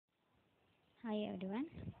Hi everyone.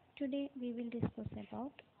 Today we will discuss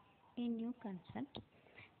about a new concept,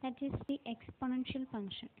 that is the exponential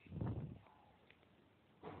function.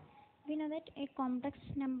 We know that a complex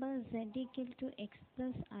number z equal to x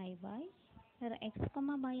plus iy, where x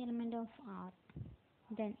comma y element of R,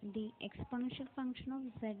 then the exponential function of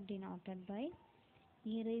z denoted by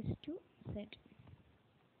e raised to z.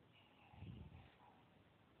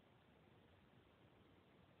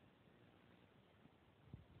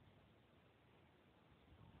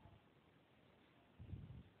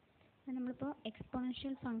 നമ്മളിപ്പോൾ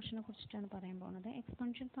exponential ഫംഗ്ഷനെ കുറിച്ചിട്ടാണ് പറയാൻ പോകുന്നത്.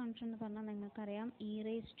 Exponential function എന്ന് പറഞ്ഞാൽ നിങ്ങൾക്കറിയാം E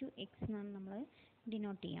raise to X എന്നാണ് നമ്മൾ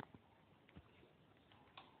ഡിനോട്ട് ചെയ്യാം.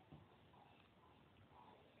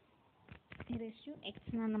 ഇ റേസ് ടു എക്സ്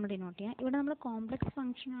എന്നാണ് നമ്മൾ ഡിനോട്ട് ചെയ്യുക. ഇവിടെ നമ്മൾ കോംപ്ലക്സ്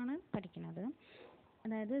ഫംഗ്ഷനാണ് പഠിക്കുന്നത്,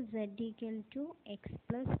 അതായത് Z equal to X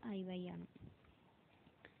plus I Y ആണ്.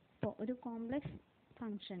 അപ്പോൾ ഒരു കോംപ്ലക്സ്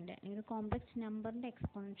ഫംഗ്ഷൻ്റെ അല്ലെങ്കിൽ കോംപ്ലക്സ് നമ്പറിൻ്റെ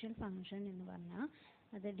എക്സ്പോണൻഷ്യൽ ഫംഗ്ഷൻ എന്ന് പറഞ്ഞാൽ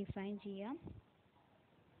അത് ഡിഫൈൻ ചെയ്യാം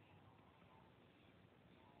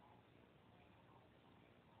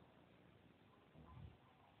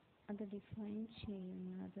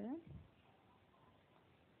ചെയ്യുന്നത്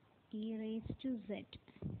ഇ റേസ് ടു സെഡ്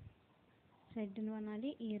എന്ന് പറഞ്ഞാൽ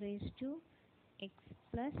E raise to X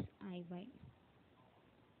plus I Y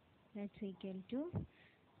that's equal to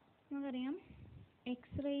നമുക്കറിയാം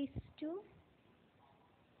X raise to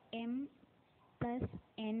M plus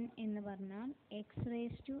N എന്ന് പറഞ്ഞാൽ X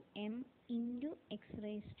raise to M into X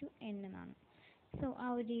raise to N എന്നാണ്. സോ ആ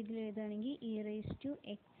ഒരു രീതിയിൽ എഴുതുകയാണെങ്കിൽ E raise to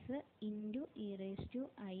X into E raise to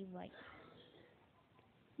I Y.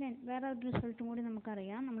 Then വേറെ ഒരു റിസൾട്ടും കൂടി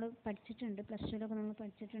നമുക്കറിയാം, നമ്മൾ പഠിച്ചിട്ടുണ്ട്, പ്ലസ് ടുവിലൊക്കെ നമ്മൾ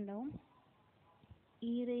പഠിച്ചിട്ടുണ്ടാവും.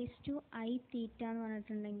 ഇ റേസ് ടു ഐ തീറ്റ എന്ന്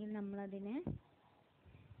പറഞ്ഞിട്ടുണ്ടെങ്കിൽ നമ്മളതിനെ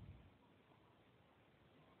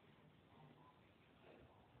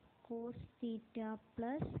cos theta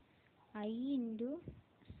plus I into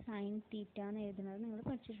sine theta എന്ന് എഴുതുന്നത് നിങ്ങൾ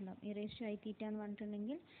പഠിച്ചിട്ടുണ്ടാവും. ഇ റേസ് ടു ഐ തീറ്റ എന്ന്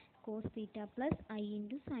പറഞ്ഞിട്ടുണ്ടെങ്കിൽ cos theta plus I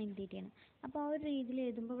into sine തീറ്റയാണ്. അപ്പോൾ ആ ഒരു രീതിയിൽ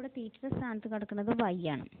എഴുതുമ്പോൾ ഇവിടെ തീറ്റയുടെ സ്ഥാനത്ത് കിടക്കുന്നത് വൈ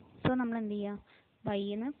ആണ്. സോ നമ്മൾ എന്ത് ചെയ്യുക,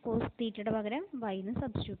 വൈന്ന് കോസ് തീറ്റയുടെ പകരം വൈന്ന്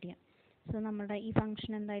സബ്സ്റ്റിറ്റ്യൂട്ട് ചെയ്യാം. സോ നമ്മുടെ ഈ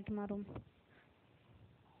ഫംഗ്ഷൻ എന്തായിട്ട് മാറും,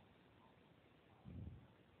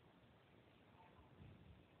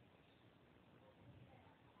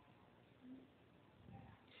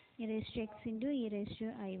 e raised to x into e raised to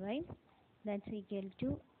iy, that's equal to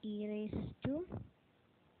e raised to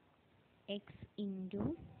x into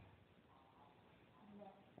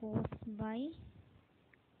cos y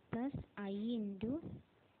plus i into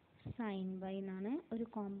sin y എന്നാണ് ഒരു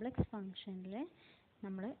കോംപ്ലക്സ് ഫംഗ്ഷനിൽ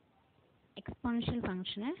നമ്മൾ എക്സ്പോണൻഷ്യൽ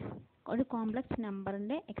ഫംഗ്ഷന്, ഒരു കോംപ്ലക്സ്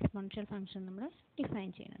നമ്പറിൻ്റെ എക്സ്പോണൻഷ്യൽ ഫംഗ്ഷൻ നമ്മൾ ഡിഫൈൻ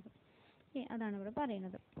ചെയ്യുന്നത്. അതാണ് ഇവിടെ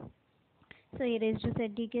പറയുന്നത്. So e raised to z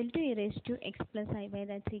equal to e raised to x plus iy,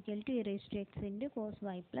 that's equal to e raised to x into cos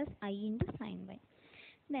y plus i into sin y.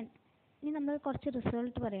 Then ഇനി നമ്മൾ കുറച്ച്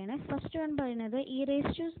result പറയണേ. First one പറയുന്നത് E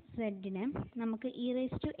raise to സെഡിനെ നമുക്ക് E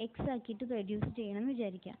raise to X ആക്കിയിട്ട് reduce ചെയ്യണമെന്ന്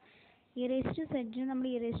വിചാരിക്കാം. E raise to സെഡിനെ നമ്മൾ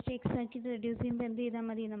ഇ റേസ് ടു എക്സ് ആക്കിയിട്ട് റെഡ്യൂസ് ചെയ്യുമ്പോൾ എന്ത് ചെയ്താൽ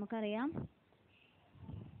മതി, നമുക്കറിയാം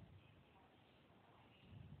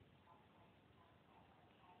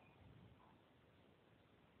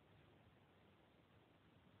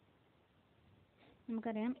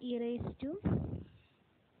ഇ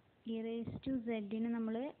റേസ് ടു സെഡിന്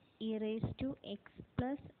നമ്മൾ E raise to X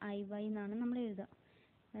plus I Y എന്നാണ് നമ്മൾ എഴുതുക.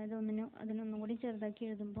 അതായത് അതിനൊന്നും കൂടി ചെറുതാക്കി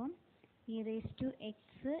എഴുതുമ്പോൾ E raise to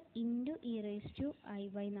X into E raise to I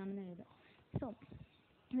Y എന്നാണ് എഴുതുക. സോ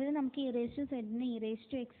ഇതിൽ നമുക്ക് E raise to സെഡിന് E raise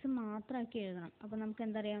to X മാത്രമാക്കി എഴുതണം. അപ്പോൾ നമുക്ക്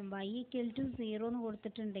എന്താ പറയുക, വൈ ഈക്വൽ ടു 0 എന്ന്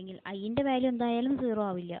കൊടുത്തിട്ടുണ്ടെങ്കിൽ ഐൻ്റെ വാല്യൂ എന്തായാലും 0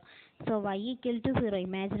 ആവില്ല. So Y equal to 0,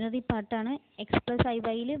 imaginary പാർട്ടാണ് എക്സ് പ്ലസ് ഐ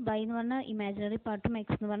വൈയിൽ വൈ എന്ന് പറഞ്ഞാൽ ഇമാജിനറി പാർട്ടും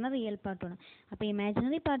എക്സ് എന്ന് പറഞ്ഞാൽ റിയൽ പാർട്ടുമാണ്. അപ്പോൾ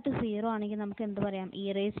ഇമാജിനറി പാർട്ട് 0 ആണെങ്കിൽ നമുക്ക് എന്ത് പറയാം, ഇ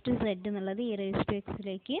റേസ് ടു സെഡ് എന്നുള്ളത് ഇ റേസ് ടു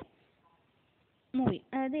എക്സിലേക്ക് മൂവ് ചെയ്യും,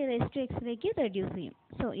 അതായത് ഇ റേസ് ടു എക്സിലേക്ക് റെഡ്യൂസ് ചെയ്യും.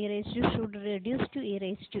 So E raise to should reduce to E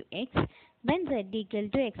raise to X when z equal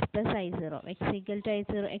to x plus i0, x equal to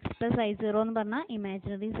i0, x plus i0 എന്ന് പറഞ്ഞാൽ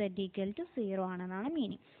imaginary z equal to 0 ആണെന്നാണ്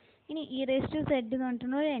meaning. ഇനി E raise to Z എന്ന്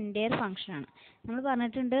പറഞ്ഞിട്ടുള്ള ഒരു entire ഫംഗ്ഷനാണ്. നമ്മൾ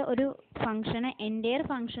പറഞ്ഞിട്ടുണ്ട് ഒരു ഫംഗ്ഷനെ എൻറ്റയർ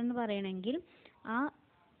ഫംഗ്ഷൻ എന്ന് പറയണമെങ്കിൽ ആ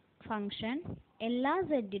ഫംഗ്ഷൻ എല്ലാ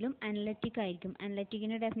സെഡിലും അനലറ്റിക് ആയിരിക്കും.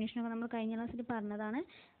 അനലറ്റിക്കിൻ്റെ ഡെഫിനേഷനൊക്കെ നമ്മൾ കഴിഞ്ഞ ക്ലാസ്സിൽ പറഞ്ഞതാണ്.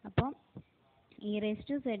 അപ്പോൾ ഇ റേസ്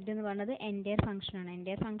ടു സെഡ് എന്ന് പറഞ്ഞത് എൻറ്റയർ ഫംഗ്ഷനാണ്.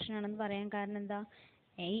 എൻറ്റയർ ഫംഗ്ഷൻ ആണെന്ന് പറയാൻ കാരണം എന്താ,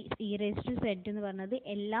 ഇ റേസ് ടു സെഡ് എന്ന് പറഞ്ഞത്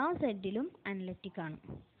എല്ലാ സെഡിലും അനലറ്റിക് ആണ്.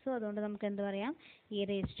 സോ അതുകൊണ്ട് നമുക്ക് എന്ത് പറയാം, E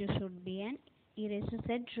raise to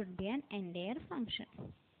Z should be an entire function.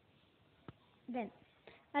 Then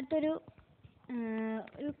അടുത്തൊരു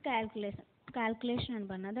കാൽക്കുലേഷൻ ആണ്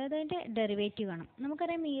പറഞ്ഞത്, അതായത് അതിൻ്റെ ഡെറിവേറ്റീവ് ആണ്.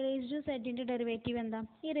 നമുക്കറിയാം ഇ റേസ് ടു സെഡിൻ്റെ ഡെറിവേറ്റീവ് എന്താ,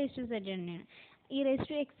 ഇ റേസ് ടു സെഡ് തന്നെയാണ്. ഇ റേസ്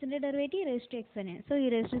ടു എക്സിൻ്റെ derivative E raise to X തന്നെയാണ്. So E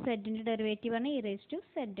raise to സെഡിൻ്റെ derivative പറഞ്ഞാൽ ഇ റേസ് ടു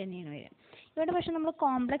സെഡ് തന്നെയാണ് വരിക. ഇവിടെ പക്ഷേ നമ്മൾ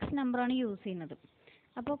കോംപ്ലക്സ് നമ്പറാണ് യൂസ് ചെയ്യുന്നത്.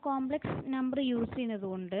 അപ്പോൾ കോംപ്ലക്സ് നമ്പർ യൂസ് ചെയ്യുന്നത്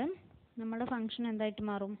കൊണ്ട് നമ്മുടെ ഫംഗ്ഷൻ എന്തായിട്ട്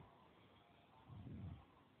മാറും?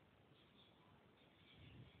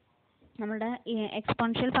 നമ്മുടെ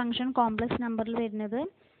എക്സ്പോണൻഷ്യൽ ഫംഗ്ഷൻ കോംപ്ലക്സ് നമ്പറിൽ വരുന്നത്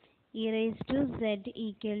E raise to Z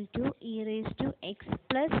equal to E raise to X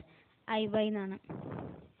plus I Y എന്നാണ്.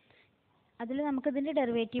 അതിൽ നമുക്കിതിൻ്റെ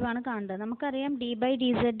ഡെറിവേറ്റീവാണ് കാണേണ്ടത്. നമുക്കറിയാം D by D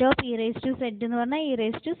Z of E raise to Z എന്ന് പറഞ്ഞാൽ ഇ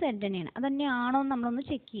റേസ് ടു സെഡ് തന്നെയാണ്. അത് തന്നെയാണോ എന്ന് നമ്മളൊന്ന്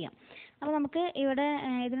ചെക്ക് ചെയ്യാം. അപ്പോൾ നമുക്ക് ഇവിടെ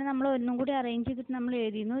ഇതിനെ നമ്മൾ ഒന്നും കൂടി അറേഞ്ച് ചെയ്തിട്ട് നമ്മൾ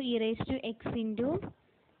എഴുതിയിരുന്നു E raise to X into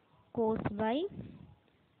cos Y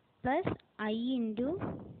plus I into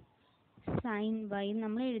sine y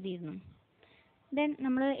നമ്മൾ എഴുതിയിരുന്നു. ദെൻ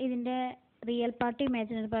നമ്മൾ ഇതിൻ്റെ റിയൽ പാർട്ടും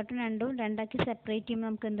ഇമാജിനറി പാർട്ടും രണ്ടാക്കി സെപ്പറേറ്റ് ചെയ്യുമ്പോൾ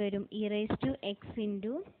നമുക്ക് എന്ത് വരും? E raise to X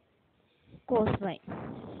into cos Y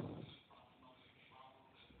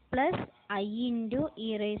plus I into E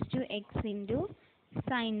raise to X into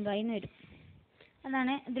sine y എന്ന് വരും.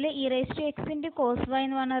 അതാണ് ഇതിൽ E raise to X into cos Y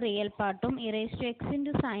എന്ന് പറഞ്ഞാൽ റിയൽ പാർട്ടും E raise to X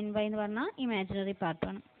into sine y എന്ന് പറഞ്ഞാൽ imaginary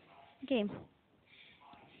പാർട്ടുമാണ്. Okay,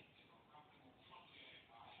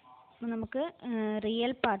 നമുക്ക്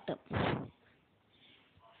real part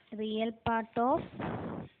of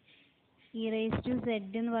E raise to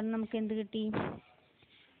Z എന്ന് പറഞ്ഞാൽ നമുക്ക് എന്ത് കിട്ടി?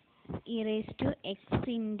 E raise to X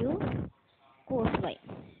into cos Y.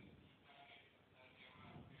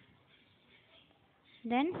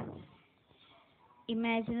 Then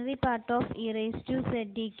imaginary part of e raised to z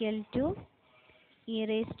equal to e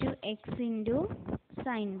raised to x into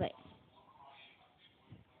sin y.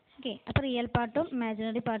 Okay, അപ്പോൾ real പാർട്ടും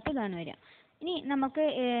imaginary പാർട്ടും ഇതാണ് വരിക. ഇനി നമുക്ക്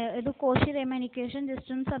ഇത് കോഷി-റീമാൻ ഇക്വേഷൻ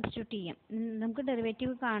ജസ്റ്റ് ഒന്ന് സബ്സ്റ്റിറ്റ്യൂട്ട് ചെയ്യാം. നമുക്ക്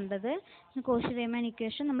ഡെറിവേറ്റീവ് കാണേണ്ടത് കോഷി-റീമാൻ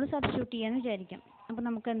ഇക്വേഷൻ നമ്മൾ സബ്സ്റ്റിറ്റ്യൂട്ട് ചെയ്യാമെന്ന് വിചാരിക്കാം. അപ്പോൾ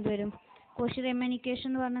നമുക്ക് എന്ത് വരും? കോഷി-റീമാൻ ഇക്വേഷൻ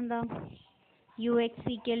എന്ന് പറഞ്ഞാൽ എന്താ? U X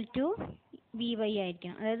equal to V Y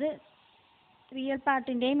ആയിരിക്കണം. അതായത് റിയൽ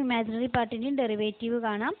പാർട്ടിൻ്റെയും ഇമാജിനറി പാർട്ടിൻ്റെയും ഡെറിവേറ്റീവ്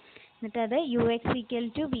കാണാം. എന്നിട്ട് അത് U X equal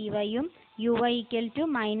to V വൈയും U Y equal to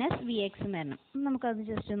minus V എക്സും വരണം. നമുക്കത്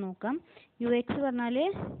ജസ്റ്റ് നോക്കാം. യു എക്സ് പറഞ്ഞാൽ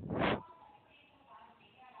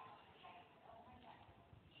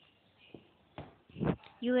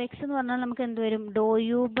യു എക്സ് എന്ന് പറഞ്ഞാൽ നമുക്ക് എന്ത് വരും? ഡോ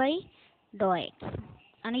യു ബൈ ഡോ എക്സ്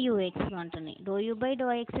ആണ് യു എക്സ് എന്ന് പറഞ്ഞിട്ടുണ്ടെങ്കിൽ. ഡോ U by Dr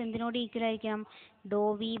X എന്തിനോട് equal ആയിരിക്കണം? ഡോ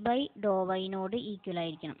വി ബൈ ഡോ വൈനോട് ഈക്വൽ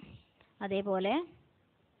ആയിരിക്കണം. അതേപോലെ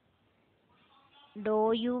ഡോ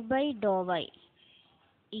U by Dr Y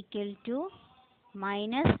equal to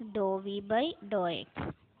minus Dr V by Dr X.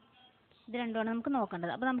 ഇത് രണ്ടുമാണ് നമുക്ക്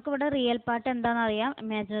നോക്കേണ്ടത്. അപ്പോൾ നമുക്കിവിടെ റിയൽ പാർട്ട് എന്താണെന്ന് അറിയാം,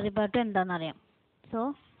 ഇമാജിനറി പാർട്ട് എന്താണെന്ന് അറിയാം. സോ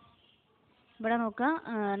ഇവിടെ നോക്കുക,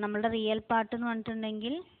 നമ്മളുടെ റിയൽ പാർട്ട് എന്ന്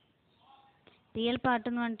പറഞ്ഞിട്ടുണ്ടെങ്കിൽ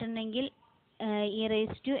E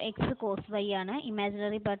raise to X cos Y ആണ്.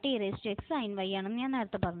 Imaginary part E raise to x sine y ആണെന്ന് ഞാൻ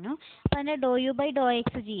നേരത്തെ പറഞ്ഞു. അപ്പോൾ അതിൻ്റെ ഡോ യു ബൈ ഡോ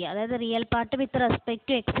എക്സ് ചെയ്യുക. അതായത് real part with respect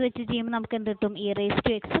to X വെച്ച് ചെയ്യുമ്പോൾ നമുക്ക് എന്ത് കിട്ടും? E raise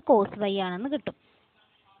to X cos Y ആണെന്ന് കിട്ടും.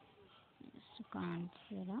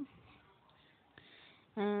 കാണിച്ചു തരാം.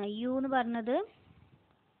 യു എന്ന് പറഞ്ഞത്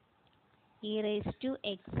E raise to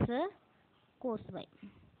X cos Y,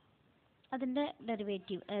 അതിൻ്റെ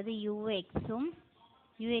ഡെറിവേറ്റീവ് അതായത് യു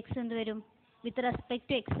എക്സ് എന്ത് വരും? വിത്ത് റെസ്പെക്ട്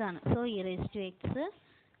ടു എക്സ് ആണ്. So E raise to X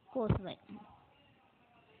cos Y.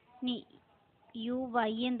 ഇനി യു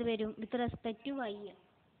വൈ എന്ത് വരും? With respect to Y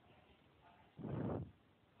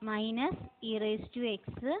minus E raise to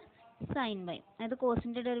x sine y. അതായത്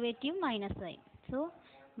കോസിൻ്റെ derivative minus ആയി. So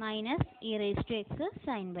minus E raise to x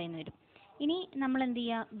sine y എന്ന് വരും. ഇനി നമ്മൾ എന്ത്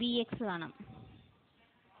ചെയ്യുക? വി എക്സ് കാണാം.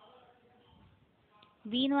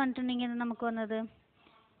 വി എന്ന് പറഞ്ഞിട്ടുണ്ടെങ്കിൽ നമുക്ക് വന്നത്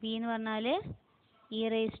വി എന്ന് പറഞ്ഞാൽ E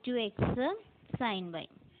raise to x sine y.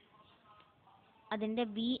 അതിൻ്റെ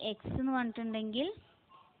വി എക്സ് എന്ന് പറഞ്ഞിട്ടുണ്ടെങ്കിൽ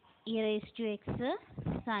E raise to x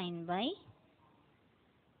sine y.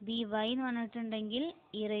 V Y എന്ന് പറഞ്ഞിട്ടുണ്ടെങ്കിൽ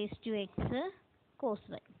E raise to X cos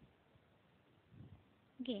Y.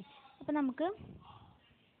 Okay, അപ്പോൾ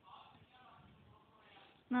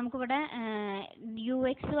നമുക്കിവിടെ യു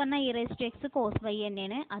എക്സ് പറഞ്ഞാൽ E raise to X cos Y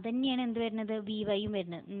തന്നെയാണ്. അത് തന്നെയാണ് എന്ത് വരുന്നത്? വി വൈയും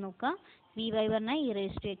വരുന്നത്. നോക്കാം, വി വൈ പറഞ്ഞാൽ E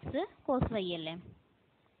raise to X cos Y അല്ലേ.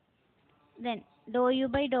 Then Dr U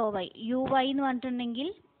by Dr Y, U Y എന്ന് പറഞ്ഞിട്ടുണ്ടെങ്കിൽ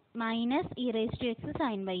minus E raise to x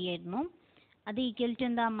sine y ആയിരുന്നു. അത് ഈക്വൽ ടു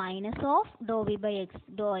എന്താ? Minus of Dr V by X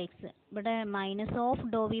Dr X. ഇവിടെ minus of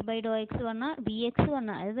Dr V by Dr X പറഞ്ഞാൽ V X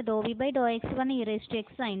പറഞ്ഞാൽ അതായത് ഡോ V by Dr X പറഞ്ഞാൽ E raise to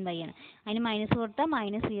x sine y ആണ്. അതിന് മൈനസ് കൊടുത്താൽ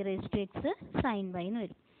minus E raise to x sine y എന്ന്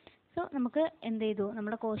വരും. സോ നമുക്ക് എന്ത് ചെയ്തു?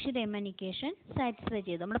 നമ്മുടെ കോഷി-റീമാൻ ഇക്വേഷൻ സാറ്റിസ്ഫൈ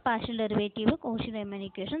ചെയ്തു. നമ്മുടെ പാർഷ്യൽ ഡെറിവേറ്റീവ് കോഷി-റീമാൻ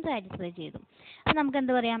ഇക്വേഷൻ സാറ്റിസ്ഫൈ ചെയ്തു. അപ്പോൾ നമുക്ക്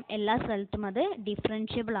എന്ത് പറയാം? എല്ലാ സ്ഥലത്തും അത്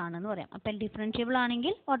ഡിഫറൻഷ്യബിൾ ആണെന്ന് പറയാം. അപ്പോൾ ഡിഫറൻഷ്യബിൾ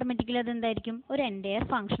ആണെങ്കിൽ ഓട്ടോമാറ്റിക്കലി അത് എന്തായിരിക്കും? ഒരു എൻറ്റയർ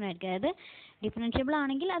ഫംഗ്ഷൻ ആയിരിക്കും. അതായത് ഡിഫറൻഷ്യബിൾ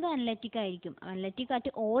ആണെങ്കിൽ അത് അനലറ്റിക് ആയിരിക്കും. അനലറ്റിക്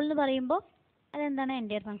അറ്റ് ഓൾ എന്ന് പറയുമ്പോൾ അതെന്താണ്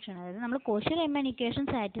എൻഡയർ ഫംഗ്ഷൻ. അതായത് നമ്മൾ കോഷി റീമാൻ ഇക്വേഷൻ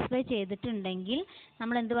സാറ്റിസ്ഫൈ ചെയ്തിട്ടുണ്ടെങ്കിൽ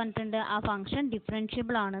നമ്മൾ എന്ത് പറഞ്ഞിട്ടുണ്ട്, ആ ഫംഗ്ഷൻ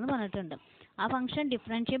ഡിഫറൻഷ്യബിൾ ആണെന്ന് പറഞ്ഞിട്ടുണ്ട്. ആ ഫംഗ്ഷൻ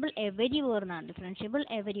ഡിഫറൻഷ്യബിൾ എവരിവെയർ എന്നാണ്, ഡിഫറൻഷ്യബിൾ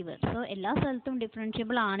എവരിവെയർ. സോ എല്ലാ സ്ഥലത്തും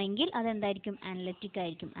ഡിഫറൻഷ്യബിൾ ആണെങ്കിൽ അതെന്തായിരിക്കും, അനലറ്റിക്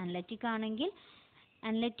ആയിരിക്കും. അനലറ്റിക് ആണെങ്കിൽ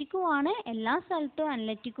അനലറ്റിക്കും ആണ്, എല്ലാ സ്ഥലത്തും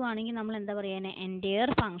അനലറ്റിക്കും ആണെങ്കിൽ നമ്മൾ എന്താ പറയുക, എൻഡയർ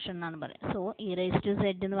ഫംഗ്ഷൻ എന്നാണ് പറയുക. സോ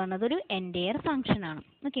e⁻z എന്ന് പറഞ്ഞത് ഒരു എൻഡയർ ഫംഗ്ഷൻ ആണ്.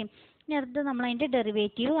 ഓക്കെ, ഇനി അടുത്ത് നമ്മൾ അതിൻ്റെ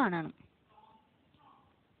ഡെറിവേറ്റീവ് കാണണം.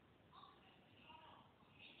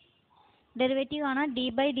 ഡെറിവേറ്റീവ് ആണ്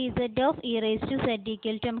d/dz of e⁻z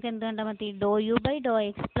equal to നമുക്ക് എന്ത് കണ്ടാൽ മതി,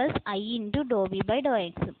 ∂u/∂x plus i into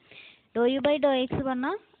 ∂v/∂x. ∂u/∂x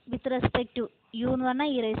പറഞ്ഞാൽ വിത്ത് റെസ്പെക്ട് ടു u എന്ന് പറഞ്ഞാൽ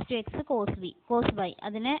e⁻x cos y,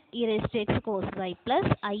 അതിനെ e⁻x cos y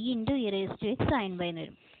plus i into e⁻x sin y എന്ന്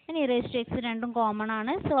വരും. അതിന് e⁻x രണ്ടും കോമൺ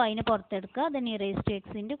ആണ്, സോ അതിന് പുറത്തെടുക്കുക. അതിന് e⁻x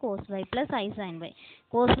into cos y plus i sin y.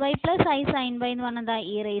 cos y plus i sin y എന്ന് പറഞ്ഞാൽ എന്താ,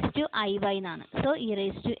 e⁻iy എന്നാണ്. സോ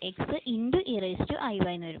e⁻x ഇൻറ്റു e⁻iy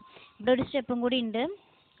എന്ന് വരും. ഇവിടെ ഒരു സ്റ്റെപ്പും കൂടി ഉണ്ട്,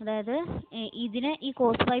 അതായത് ഇതിനെ ഈ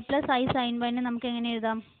cos y plus i sin y നെ നമുക്ക് എങ്ങനെ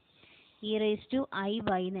എഴുതാം, e⁻iy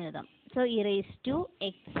എന്ന് എഴുതാം. So e⁻x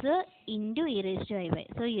into e⁻iy.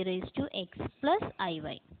 So e⁻x plus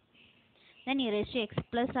iy. Then e⁻x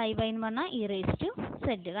plus iy എന്ന് പറഞ്ഞാൽ e⁻z.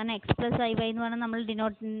 കാരണം x പ്ലസ് iy എന്ന് പറഞ്ഞാൽ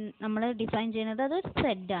നമ്മൾ ഡിഫൈൻ ചെയ്യുന്നത് അത് z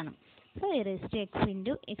ആണ്. So e⁻x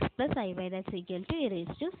into x plus iy that's equal to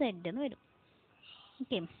e⁻z എന്ന് വരും.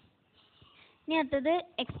 ഓക്കെ, ഇനി അടുത്തത്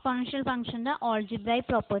എക്സ്പോണൻഷ്യൽ ഫംഗ്ഷൻ്റെ ഓൾജിബ്രൈക്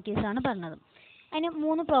പ്രോപ്പർട്ടീസ് ആണ് പറഞ്ഞത്. അതിന്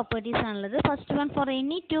 3 പ്രോപ്പർട്ടീസ് ആണുള്ളത്. First one, for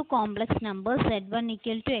any 2 complex numbers z1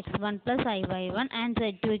 equal to x1 plus iy1 and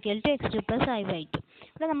z2 equal to x2 plus iy2.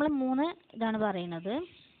 ഇവിടെ നമ്മൾ 3 ഇതാണ് പറയുന്നത്,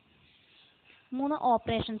 3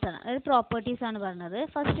 ഓപ്പറേഷൻസ് ആണ്, അതായത് പ്രോപ്പർട്ടീസ് ആണ് പറയുന്നത്.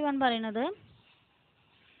 ഫസ്റ്റ് വൺ പറയുന്നത്,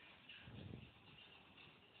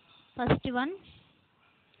 first one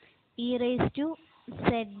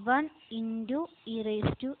e⁻z1 into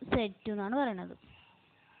e⁻z2 എന്നാണ് പറയുന്നത്.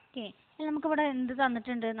 ഓക്കെ, നമുക്കിവിടെ എന്ത്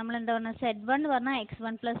തന്നിട്ടുണ്ട്, നമ്മൾ എന്താ പറഞ്ഞാൽ z1 എന്ന് പറഞ്ഞാൽ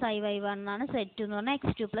x1 പ്ലസ് iy1 എന്നാണ്, z2 എന്ന് പറഞ്ഞാൽ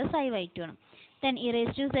x2 പ്ലസ് iy2 ആണ്. ദെൻ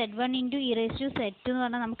e⁻z1 ഇൻറ്റു e⁻z2 എന്ന്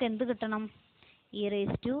പറഞ്ഞാൽ നമുക്ക് എന്ത് കിട്ടണം,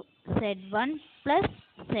 e⁻z1 പ്ലസ്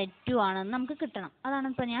z2 ആണെന്ന് നമുക്ക് കിട്ടണം. അതാണ്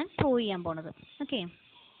ഇപ്പോൾ ഞാൻ പ്രൂവ് ചെയ്യാൻ പോണത്. ഓക്കെ,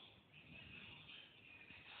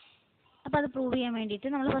 അപ്പോൾ അത് പ്രൂവ് ചെയ്യാൻ വേണ്ടിയിട്ട്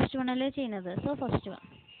നമ്മൾ ഫസ്റ്റ് വണ്ണല്ലേ ചെയ്യുന്നത്. So first one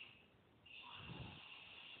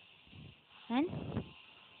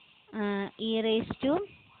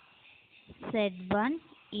e⁻z1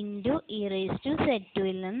 into e⁻z2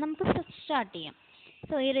 നിന്ന് നമുക്ക് സ്റ്റാർട്ട് ചെയ്യാം.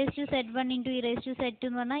 സോ e⁻z1 ഇൻറ്റു e⁻z2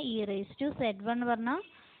 എന്ന് പറഞ്ഞാൽ e⁻z1 എന്ന് പറഞ്ഞാൽ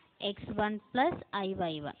x1 plus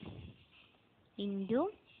iy1 into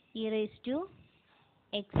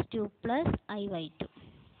e⁻x2 plus iy2.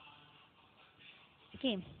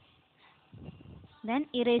 Okay, then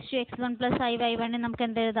e⁻x1 plus iy1 നമുക്ക്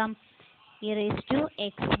എന്ത് എഴുതാം,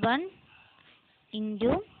 e⁻x1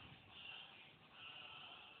 ഇൻറ്റു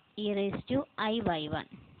e⁻iy1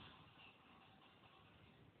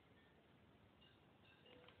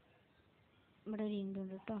 ഇവിടെ ഒരു ഇൻറ്റു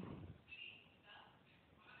ഉണ്ട് കേട്ടോ,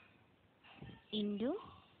 into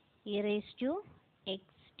e⁻x2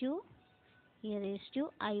 e⁻iy2.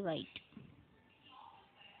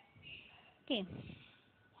 Okay,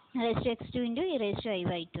 e⁻x2 into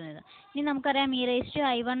e⁻iy2 എഴുതാം. ഇനി നമുക്കറിയാം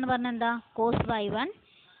e⁻i1 എന്ന് പറഞ്ഞാൽ എന്താ, cos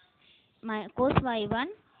y1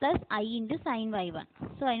 plus i into sine y1.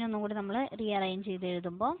 So അതിനൊന്നും കൂടി നമ്മൾ റീഅറേഞ്ച് ചെയ്ത്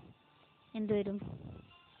എഴുതുമ്പോൾ എന്ത് വരും,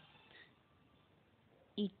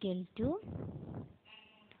 equal to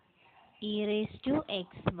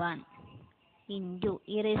e⁻x1 into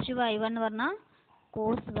e⁻y1 എന്ന് പറഞ്ഞാൽ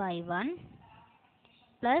cos y1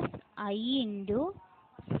 plus i into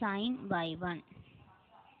sine y1.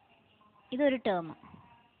 ഇതൊരു ടേം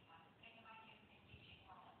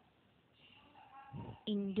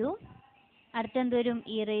ഇൻറ്റു അടുത്തെന്ത് വരും,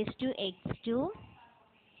 e⁻x2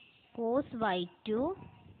 cos y2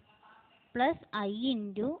 plus i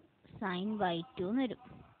into sine y2 എന്ന് വരും.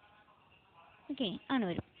 ഓക്കെ, ആണ്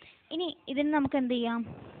വരും. ഇനി ഇതിന് നമുക്ക് എന്ത് ചെയ്യാം,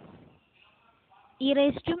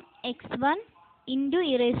 e⁻x1 ഇൻറ്റു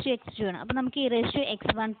e⁻x2 ആണ്. അപ്പോൾ നമുക്ക്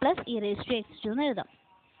e⁻x1 പ്ലസ് e⁻x2 എന്ന് എഴുതാം.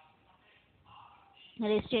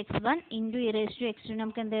 e⁻x1 ഇൻറ്റു e⁻x2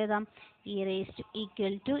 നമുക്ക് എന്ത് എഴുതാം,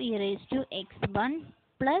 equal to e⁻x1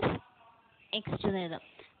 plus x2 എന്ന് എഴുതാം.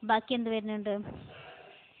 ബാക്കി എന്ത് വരുന്നുണ്ട്,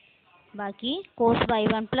 ബാക്കി cos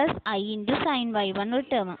y1 plus i into sine y1 ഒരു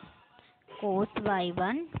term, cos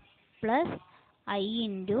y1 plus i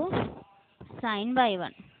into sine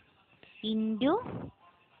y1 into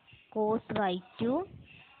cos y2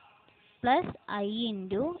 plus i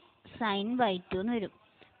into sine y2 എന്ന് വരും.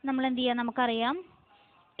 നമ്മൾ എന്ത് ചെയ്യുക, നമുക്കറിയാം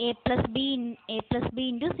a plus B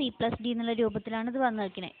into C plus D എന്നുള്ള രൂപത്തിലാണ് ഇത് വന്നു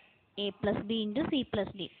നിൽക്കുന്നത്, a plus B into C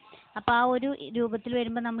plus D. അപ്പോൾ ആ ഒരു രൂപത്തിൽ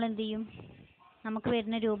വരുമ്പോൾ നമ്മൾ എന്ത് ചെയ്യും, നമുക്ക്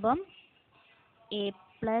വരുന്ന രൂപം A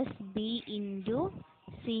plus B into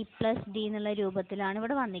C plus D എന്നുള്ള രൂപത്തിലാണ്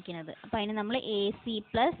ഇവിടെ വന്നിരിക്കുന്നത്. അപ്പോൾ അതിന് നമ്മൾ A C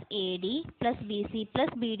plus A D plus B C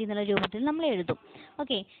plus B D എന്നുള്ള രൂപത്തിൽ നമ്മൾ എഴുതും.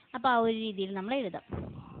 ഓക്കെ, അപ്പോൾ ആ ഒരു രീതിയിൽ നമ്മൾ എഴുതാം.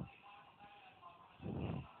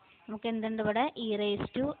 നമുക്ക് എന്തുണ്ട് ഇവിടെ? E raise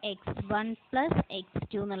to x1 plus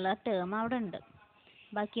x2 എന്നുള്ള ടേം അവിടെ ഉണ്ട്.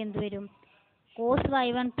 ബാക്കി എന്ത് വരും? Cos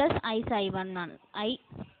y1 plus I sin1 ആണ്, ഐ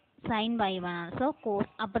സൈൻ y1 ആണ്. സോ കോസ്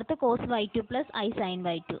അപ്പുറത്ത് cos y2 plus I sign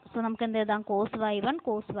y2. So നമുക്ക് എന്ത് എഴുതാം? Cos y1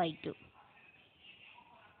 cos y2,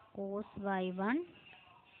 cos y1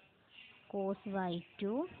 cos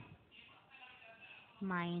y2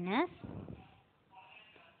 minus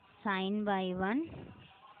sign y1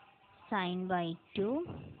 sign y2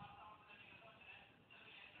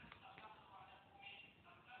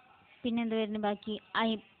 പിന്നെ എന്ത് വരുന്നത് ബാക്കി?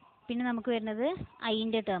 ഐ. പിന്നെ നമുക്ക് വരുന്നത്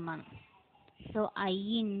ഐൻ്റെ ടേമാണ്. സോ ഐ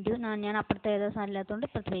ഇൻറ്റു ഞാൻ അപ്പുറത്ത് എഴുതാൻ സാധനമില്ലാത്തതുകൊണ്ട്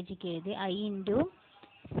ഇപ്പുറത്ത് വെച്ചിട്ട് എഴുതി I into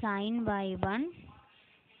sine y1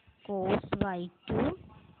 cos y2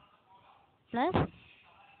 plus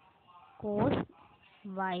cos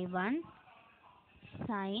y1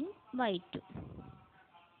 sign y2.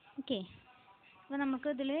 Okay, അപ്പോൾ നമുക്ക്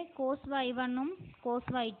ഇതിൽ കോസ് y1ഉം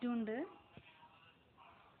കോസ് y2 ഉണ്ട്,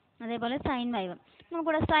 അതേപോലെ സൈൻ y1.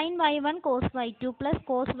 നമുക്കിവിടെ sign y1 cos y2 plus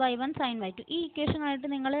cos y1 sign y2 ഈ ഇക്വേഷനായിട്ട്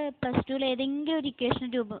നിങ്ങൾ പ്ലസ് ടുവിൽ ഏതെങ്കിലും ഒരു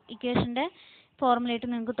ഇക്വേഷൻ്റെ ഫോർമുലയായിട്ട്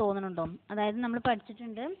നിങ്ങൾക്ക് തോന്നുന്നുണ്ടോ? അതായത് നമ്മൾ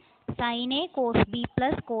പഠിച്ചിട്ടുണ്ട് sine A cos B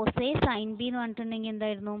plus cos A sign B എന്ന് പറഞ്ഞിട്ടുണ്ടെങ്കിൽ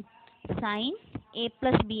എന്തായിരുന്നു? സൈൻ എ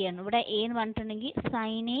പ്ലസ് ബി ആണ്. ഇവിടെ എ എന്ന് പറഞ്ഞിട്ടുണ്ടെങ്കിൽ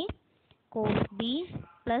sine A cos B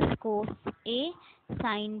plus cos A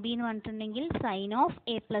sign B എന്ന് പറഞ്ഞിട്ടുണ്ടെങ്കിൽ sign of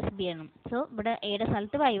A plus B ആണ്. സോ ഇവിടെ എയുടെ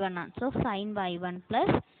സ്ഥലത്ത് y1 ആണ്. So sine y1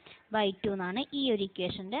 plus y2 എന്നാണ് ഈ ഒരു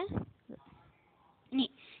ഇക്വേഷൻ്റെ. ഇനി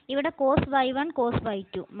ഇവിടെ cos y1 cos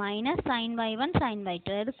y2 minus sign y1 sign y2,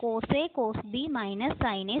 അതായത് cos A cos B minus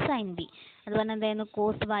sine A sign B. അതുപോലെ എന്തായിരുന്നു?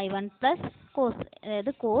 കോസ് y1 പ്ലസ് കോസ്,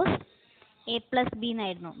 അതായത് കോസ് എ പ്ലസ് ബി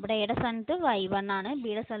എന്നായിരുന്നു. ഇവിടെ എയുടെ സ്ഥലത്ത് y1 ആണ്,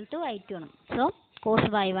 ബിയുടെ സ്ഥലത്ത് y2 ആണ്. So cos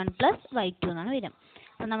y1 plus y2 എന്നാണ് വരും.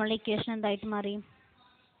 അപ്പോൾ നമ്മളുടെ ഇക്വേഷൻ എന്തായിട്ട് മാറി?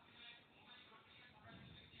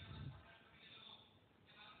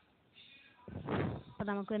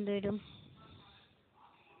 അപ്പോൾ നമുക്ക് എന്ത് വരും?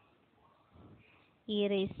 E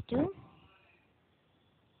raise to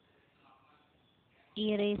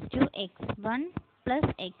x1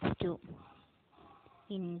 plus x2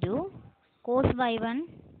 into cos y1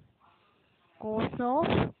 cos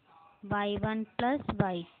of y1 plus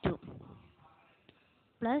y2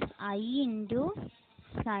 plus I into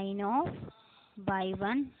sine of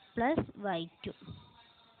y1 plus y2.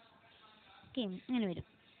 Okay, ഇങ്ങനെ വരും.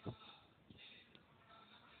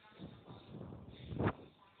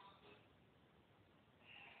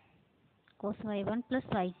 Cos y1 plus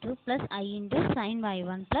y2 plus I into sine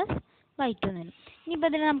y1 plus y2 എന്ന് വരും. ഇനിയിപ്പോൾ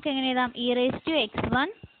ഇതിൽ നമുക്ക് എങ്ങനെ എഴുതാം? E raise to x1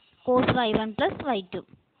 cos y1 plus y2,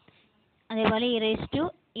 അതേപോലെ E raise to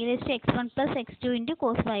x1 plus x2 into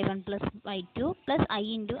cos y1 plus y2 plus I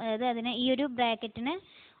into, അതായത് അതിനെ ഈ ഒരു ബ്രാക്കറ്റിനെ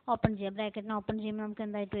ഓപ്പൺ ചെയ്യാം. ബ്രാക്കറ്റിനെ ഓപ്പൺ ചെയ്യുമ്പോൾ നമുക്ക്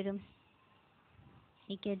എന്തായിട്ട് വരും?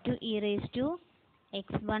 Equal to E raise to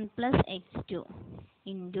x1 plus x2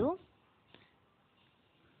 into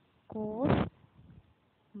cos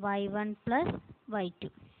y1 plus y2.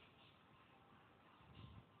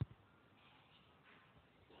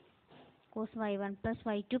 Cos y1 plus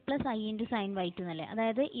y2 plus I into sine y2 എന്നല്ലേ?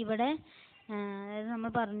 അതായത് ഇവിടെ നമ്മൾ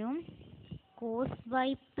പറഞ്ഞു cos y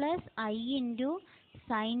plus I into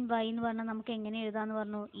sine y എന്ന് പറഞ്ഞാൽ നമുക്ക് എങ്ങനെ എഴുതാമെന്ന്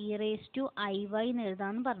പറഞ്ഞു? E raise to I Y എന്ന്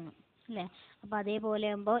എഴുതാമെന്ന് പറഞ്ഞു അല്ലേ? അപ്പോൾ അതേപോലെ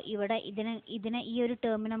ആകുമ്പോൾ ഇവിടെ ഇതിനെ ഈ ഒരു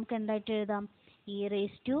ടേമിന് നമുക്ക് എന്തായിട്ട് എഴുതാം? E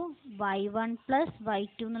raise to y1 plus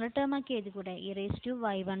y2 എന്നുള്ള ടേം ആക്കി എഴുതിക്കൂടെ? E raise to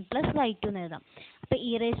y1 plus y2 എന്ന് എഴുതാം. അപ്പോൾ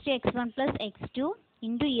E raise to x1 plus x2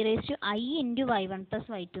 into E raise to I into y1 plus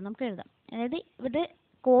y2 നമുക്ക് എഴുതാം. അതായത് ഇത്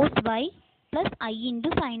cos y plus I into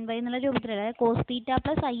sine y എന്നുള്ള രൂപത്തിൽ, അതായത് cos theta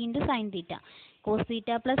plus I into sine theta. Cos theta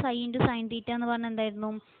plus I into sine theta എന്ന് പറഞ്ഞാൽ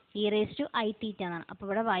എന്തായിരുന്നു? ഇ റേസ് ടു ഐ തീറ്റ എന്നാണ്. അപ്പോൾ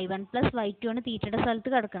ഇവിടെ y1 പ്ലസ് y2 ആണ് തീറ്റയുടെ സ്ഥലത്ത്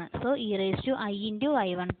കിടക്കുന്നത്. So E raise to I into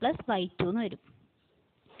y1 plus y2 എന്ന് വരും.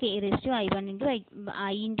 E raise to i1 into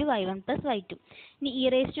I into y1 plus y2. ഇനി E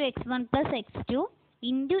raise to x1 plus x2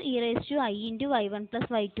 into E raise to I into y1 plus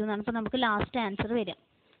y2 എന്നാണ്. അപ്പോൾ നമുക്ക് last answer വരാം.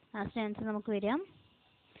 Last answer നമുക്ക് വരാം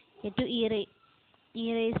to E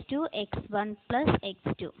raise to x1 plus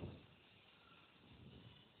x2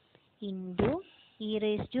 into E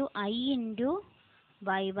raise to I into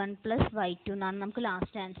y1 plus y2 എന്നാണ് നമുക്ക്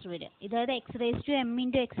last answer വരിക. ഇതായത് X raise to M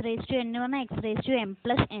into X raise to എന്ന് പറഞ്ഞാൽ X raise to M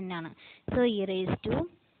plus N ആണ്. So E raise to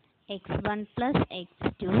x1 plus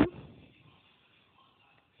x2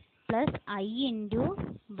 plus I into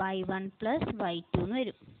y1 plus y2 എന്ന്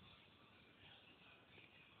വരും.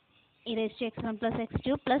 E raise to x1 plus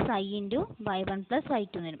x2 plus i into y1 plus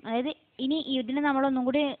y2 എന്ന് വരും. അതായത് ഇനി ഇതിനെ നമ്മളൊന്നും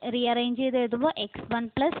കൂടി റീഅറേഞ്ച് ചെയ്ത് എഴുതുമ്പോൾ x1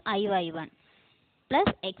 plus i y1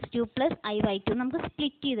 plus x2 plus i y2 നമുക്ക്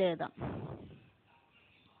സ്പ്ലിറ്റ് ചെയ്ത് എഴുതാം.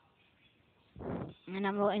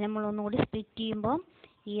 നമ്മളൊന്നും കൂടി സ്പ്ലിറ്റ് ചെയ്യുമ്പോൾ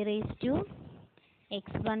E raise to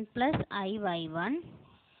x1 plus i y1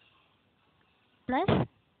 plus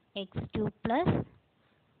x2 plus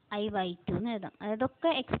i y2 എന്ന് എഴുതാം. അതൊക്കെ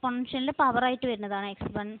എക്സ്പോണൻഷ്യലിൻ്റെ പവറായിട്ട് വരുന്നതാണ്.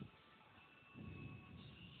 x1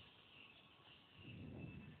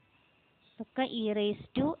 ഒക്കെ E raise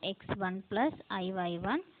to x1 plus i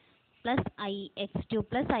y1 plus x2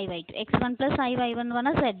 plus i y2. x1 plus i y1 എന്ന്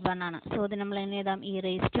പറഞ്ഞാൽ z1 ആണ്. So ഇത് നമ്മൾ എങ്ങനെ എഴുതാം? E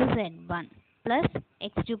raise to z1 plus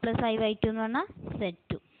x2 plus i y2 എന്ന് പറഞ്ഞാൽ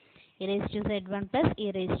z2. E raise to z1 plus E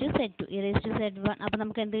raise to z2. E raise to z1 അപ്പോൾ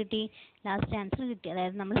നമുക്ക് എന്ത് കിട്ടി? ലാസ്റ്റ് ആൻസർ കിട്ടി.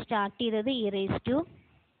 അതായത് നമ്മൾ സ്റ്റാർട്ട് ചെയ്തത് ഇ റേസ് ടു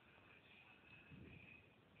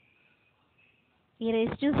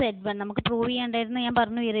z1 നമുക്ക് പ്രൂവ് ചെയ്യേണ്ടായിരുന്നു. ഞാൻ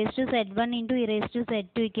പറഞ്ഞു E raise to z1 into E raise to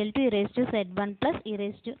z2 equal to E raise to z1 plus E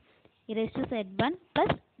raise to z1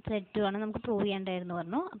 plus z2 ആണ് നമുക്ക് പ്രൂവ് ചെയ്യേണ്ടായിരുന്നു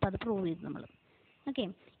പറഞ്ഞു. അപ്പോൾ അത് പ്രൂവ് ചെയ്തു നമ്മൾ. ഓക്കെ,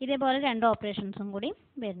 ഇതേപോലെ രണ്ട് ഓപ്പറേഷൻസും കൂടി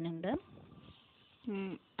വരുന്നുണ്ട്.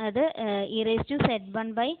 അത് E raise to z1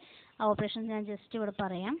 by operation ഞാൻ ജസ്റ്റ് ഇവിടെ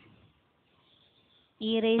പറയാം.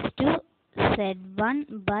 E raise to z1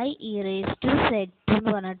 by E raise to z2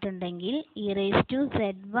 എന്ന് പറഞ്ഞിട്ടുണ്ടെങ്കിൽ E raise to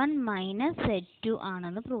z1 minus z2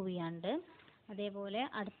 ആണെന്ന് പ്രൂവ് ചെയ്യാണ്ട്. അതേപോലെ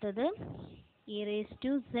അടുത്തത് E raise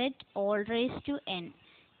to z whole raise to n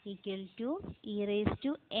equal to E raise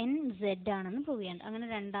to n z ആണെന്ന് prove ചെയ്യാണ്ട്. അങ്ങനെ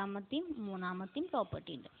രണ്ടാമത്തെയും മൂന്നാമത്തെയും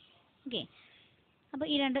പ്രോപ്പർട്ടി ഉണ്ട്. ഓക്കെ, അപ്പോൾ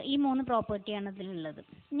ഈ മൂന്ന് പ്രോപ്പർട്ടിയാണ് ഇതിലുള്ളത്.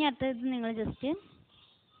 ഇനി അടുത്തത് നിങ്ങൾ ജസ്റ്റ്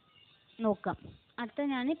നോക്കാം. അടുത്ത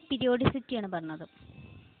ഞാൻ പീരിയോഡിസിറ്റിയാണ് പറഞ്ഞത്.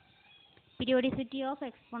 Periodicity of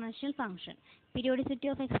exponential function. Periodicity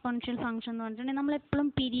of exponential function എന്ന് പറഞ്ഞിട്ടുണ്ടെങ്കിൽ നമ്മളെപ്പോഴും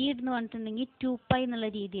പീരീഡ് എന്ന് പറഞ്ഞിട്ടുണ്ടെങ്കിൽ 2π എന്നുള്ള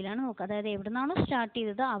രീതിയിലാണ് നോക്കുക. അതായത് എവിടെ നിന്നാണോ സ്റ്റാർട്ട്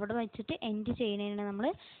ചെയ്തത് അവിടെ വെച്ചിട്ട് എൻഡ് ചെയ്യുന്നതിനാണ് നമ്മൾ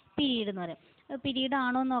പീരീഡ് എന്ന് പറയും. പീരീഡ്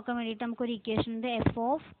ആണോ എന്ന് നോക്കാൻ വേണ്ടിയിട്ട് നമുക്കൊരു ഇക്വേഷനുണ്ട്. F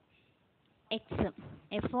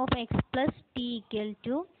of X plus T equal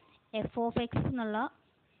to F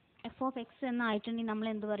of X എന്നായിട്ടുണ്ടെങ്കിൽ നമ്മൾ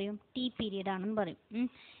എന്ത് പറയും? ടി പീരീഡ് ആണെന്ന് പറയും.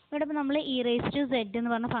 ഇവിടെ ഇപ്പോൾ നമ്മൾ ഇ റേസ് ടു സെഡ് എന്ന്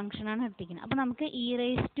പറഞ്ഞ ഫംഗ്ഷനാണ് എടുത്തിരിക്കുന്നത്. അപ്പോൾ നമുക്ക് ഇ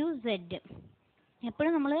റേസ് ടു സെഡ്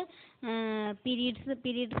എപ്പോഴും നമ്മൾ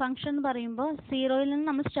പീരീഡ് ഫംഗ്ഷൻ എന്ന് പറയുമ്പോൾ സീറോയിൽ നിന്ന്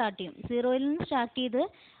നമ്മൾ സ്റ്റാർട്ട് ചെയ്യും. സീറോയിൽ നിന്ന് സ്റ്റാർട്ട് ചെയ്ത്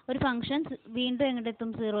ഒരു ഫംഗ്ഷൻ വീണ്ടും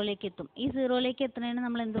എങ്ങോട്ടെത്തും? സീറോയിലേക്ക് എത്തും. ഈ സീറോയിലേക്ക് എത്തുന്നതിന്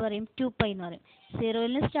നമ്മൾ എന്ത് പറയും? 2π എന്ന് പറയും.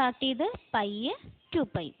 സീറോയിൽ നിന്ന് സ്റ്റാർട്ട് ചെയ്ത് പൈ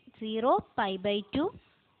 2π 0 π/2.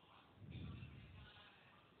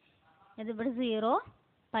 ഇതിവിടെ 0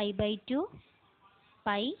 π/2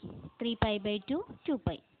 പൈ 3π/2 2π.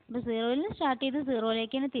 അപ്പോൾ സീറോയിൽ നിന്ന് സ്റ്റാർട്ട് ചെയ്ത്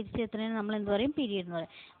സീറോയിലേക്ക് തന്നെ തിരിച്ചെത്തുന്നതിന് നമ്മൾ എന്ത് പറയും? പീരീഡ് എന്ന്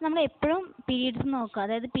പറയും. നമ്മൾ എപ്പോഴും പീരീഡ്സ് നോക്കുക.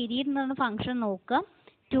 അതായത് പീരീഡ് എന്ന് പറഞ്ഞ ഫംഗ്ഷൻ നോക്കുക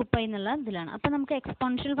 2π എന്നുള്ള ഇതിലാണ്. അപ്പോൾ നമുക്ക്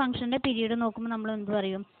എക്സ്പോണൻഷ്യൽ ഫംഗ്ഷൻ്റെ പീരീഡ് നോക്കുമ്പോൾ നമ്മൾ എന്ത്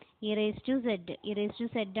പറയും? ഇ റേസ് ടു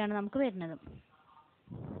സെഡ് ആണ് നമുക്ക് വരുന്നത്.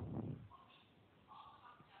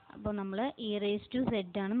 അപ്പോൾ നമ്മൾ ഇ റേസ് ടു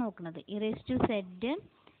സെഡ് ആണ് നോക്കുന്നത്. E raise to Z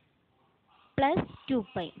plus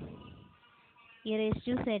 2π. E raise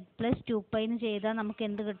to Z plus 2π എന്ന് ചെയ്താൽ നമുക്ക്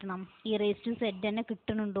എന്ത് കിട്ടണം? ഇ റേസ് ടു സെഡ് തന്നെ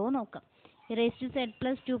കിട്ടണുണ്ടോ നോക്കാം. E raise to Z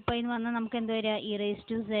plus 2π എന്ന് പറഞ്ഞാൽ നമുക്ക് എന്ത് വരിക? E raise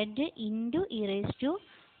to Z into E raise to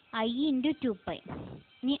I into 2π.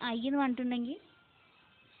 ഇനി ഐ എന്ന് പറഞ്ഞിട്ടുണ്ടെങ്കിൽ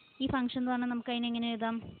ഈ ഫംഗ്ഷൻ എന്ന് പറഞ്ഞാൽ നമുക്ക് അതിനെ എങ്ങനെ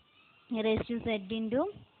എഴുതാം? E raise to Z into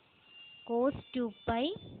cos 2π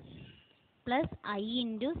plus I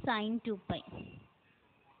into sine 2π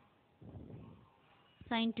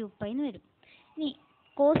എന്ന് വരും. ഇനി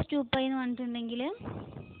കോസ് 2π എന്ന് പറഞ്ഞിട്ടുണ്ടെങ്കിൽ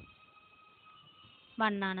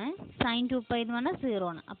 1 ആണ്. സൈൻ 2π എന്ന് പറഞ്ഞാൽ 0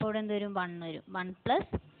 ആണ്. അപ്പോൾ ഇവിടെ എന്ത് വരും? 1 വരും. 1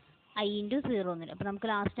 പ്ലസ് ഐ ഇൻറ്റു 0 എന്ന് വരും. അപ്പോൾ നമുക്ക്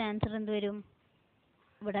ലാസ്റ്റ് ആൻസർ എന്ത് വരും?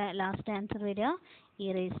 ഇവിടെ ലാസ്റ്റ് ആൻസർ വരിക ഇ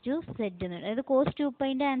റേസ് ടു സെഡ് എന്ന് വരും. അതായത് കോസ്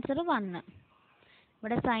 2πൻ്റെ ആൻസർ 1,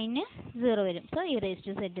 ഇവിടെ സൈന് 0 വരും. So E raise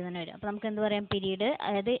to Z തന്നെ വരും. അപ്പോൾ നമുക്ക് എന്ത് പറയാം? പീരീഡ്,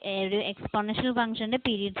 അതായത് ഒരു എക്സ്പോണൻഷ്യൽ ഫംഗ്ഷൻ്റെ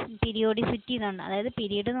പീരിയോഡിസിറ്റി എന്നാണ്. അതായത്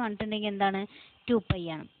പീരീഡ് എന്ന് പറഞ്ഞിട്ടുണ്ടെങ്കിൽ എന്താണ്? 2π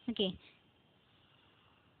ആണ്. ഓക്കെ,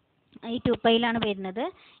 ഈ 2πയിലാണ് വരുന്നത്.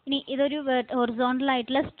 ഇനി ഇതൊരു ഹൊറിസോണ്ടൽ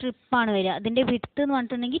ആയിട്ടുള്ള സ്ട്രിപ്പാണ് വരിക. അതിൻ്റെ വിഡ്ത്ത് എന്ന്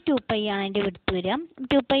പറഞ്ഞിട്ടുണ്ടെങ്കിൽ 2π ആണ് അതിൻ്റെ വിഡ്ത്ത് വരിക.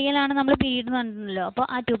 2πയിലാണ് നമ്മൾ പീരീഡ് എന്ന് പറഞ്ഞിട്ടുണ്ടല്ലോ. അപ്പോൾ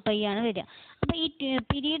ആ 2π ആണ് വരിക. അപ്പോൾ ഈ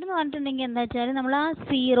പീരീഡ് എന്ന് പറഞ്ഞിട്ടുണ്ടെങ്കിൽ എന്താ വെച്ചാൽ നമ്മൾ ആ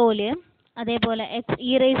സീറോയിൽ അതേപോലെ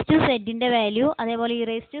ഇ റേസ് ടു സെഡിൻ്റെ വാല്യൂ, അതേപോലെ E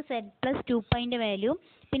raise to Z plus 2πൻ്റെ value,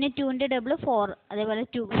 പിന്നെ 2ൻ്റെ ഡബിൾ 4, അതേപോലെ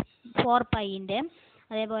 4πൻ്റെ,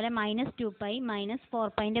 അതേപോലെ -2π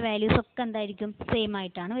 -4πൻ്റെ വാല്യൂസ് ഒക്കെ എന്തായിരിക്കും? സെയിം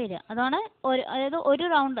ആയിട്ടാണ് വരിക. അതാണ് അതായത് ഒരു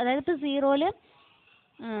റൗണ്ട്, അതായത് ഇപ്പോൾ സീറോയിൽ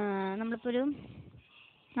നമ്മളിപ്പോൾ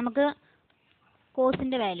നമുക്ക്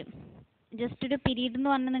കോസിൻ്റെ വാല്യൂ ജസ്റ്റ് ഒരു പീരീഡ് എന്ന്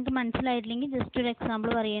പറഞ്ഞാൽ നിങ്ങൾക്ക് മനസ്സിലായിട്ടില്ലെങ്കിൽ ജസ്റ്റ് ഒരു എക്സാമ്പിൾ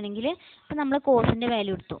പറയുകയാണെങ്കിൽ ഇപ്പോൾ നമ്മൾ കോസിൻ്റെ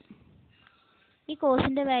വാല്യൂ എടുത്തു. ഈ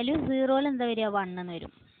കോസിൻ്റെ വാല്യൂ സീറോയിൽ എന്താ വരിക? 1 എന്ന്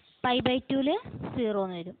വരും. π/2 0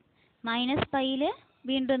 എന്ന് വരും. മൈനസ് പൈയിൽ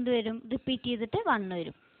വീണ്ടും എന്ത് വരും, റിപ്പീറ്റ് ചെയ്തിട്ട് 1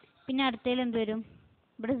 വരും. പിന്നെ അടുത്തതിൽ എന്ത് വരും,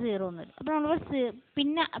 ഇവിടെ 0 എന്ന് വരും. അപ്പോൾ നമ്മൾ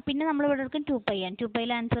പിന്നെ നമ്മൾ ഇവിടെ എടുക്കും 2π ആണ്.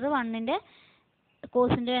 2πയിലെ ആൻസർ 1ൻ്റെ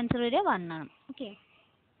കോസിൻ്റെ ആൻസർ വരിക 1 ആണ്. ഓക്കെ,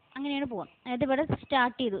 അങ്ങനെയാണ് പോകുക. അതായത് ഇവിടെ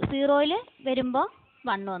സ്റ്റാർട്ട് ചെയ്തു 0യിൽ വരുമ്പോൾ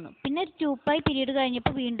 1 വന്നു, പിന്നെ ഒരു 2π പീരീഡ്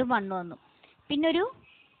കഴിഞ്ഞപ്പോൾ വീണ്ടും 1 വന്നു, പിന്നെ ഒരു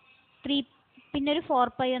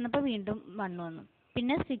 4π വന്നപ്പോൾ വീണ്ടും 1 വന്നു,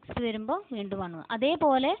 പിന്നെ 6 വരുമ്പോൾ വീണ്ടും 1 വന്നു.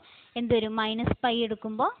 അതേപോലെ എന്ത് വരും, -π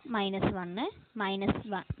എടുക്കുമ്പോൾ -1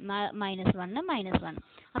 -1.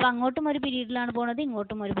 അപ്പോൾ അങ്ങോട്ടും ഒരു പീരീഡിലാണ് പോകുന്നത്,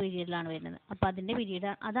 ഇങ്ങോട്ടും ഒരു പീരീഡിലാണ് വരുന്നത്. അപ്പോൾ അതിൻ്റെ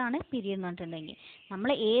പീരീഡ്, അതാണ് പീരീഡ് എന്ന് പറഞ്ഞിട്ടുണ്ടെങ്കിൽ. നമ്മൾ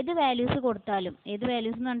ഏത് വാല്യൂസ് കൊടുത്താലും, ഏത്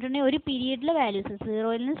വാല്യൂസ് എന്ന് പറഞ്ഞിട്ടുണ്ടെങ്കിൽ ഒരു പീരീഡിലെ വാല്യൂസ്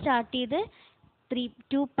 0യിൽ നിന്ന് സ്റ്റാർട്ട് ചെയ്ത്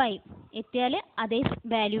 2π എത്തിയാൽ അതേ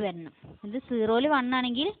വാല്യൂ വരണം. ഇത് 0യിൽ 1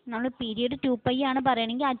 ആണെങ്കിൽ നമ്മൾ പീരീഡ് 2π ആണ്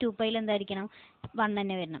പറയണമെങ്കിൽ ആ 2πയിൽ എന്തായിരിക്കണം, 1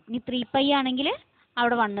 തന്നെ വരണം. ഇനി 3π ആണെങ്കിൽ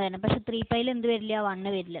അവിടെ 1 വരണം. പക്ഷെ 3πയിൽ എന്ത് വരില്ല, 1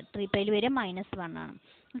 വരില്ല. 3πയിൽ വരിക -1 ആണ്.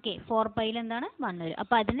 ഓക്കെ, 4πയിൽ എന്താണ് 1 വരും.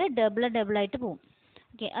 അപ്പോൾ അതിൻ്റെ ഡബിൾ ആയിട്ട് പോകും.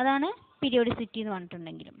 ഓക്കെ, അതാണ് പീരിയോഡിസിറ്റി എന്ന്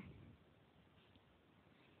പറഞ്ഞിട്ടുണ്ടെങ്കിലും.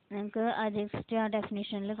 നമുക്ക് ജസ്റ്റ് ആ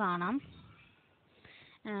ഡെഫിനിഷനിൽ കാണാം.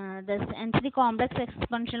 Hence the complex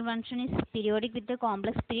exponential function is periodic with the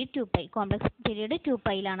complex period 2π. Complex period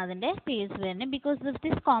 2πയിലാണ് അതിൻ്റെ periods വരുന്നത്. Because of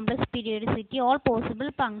this complex periodicity, all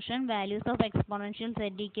possible function values of exponential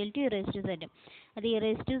z equal to e raised to z. അത് e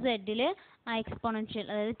raised to zൽ ആ exponential,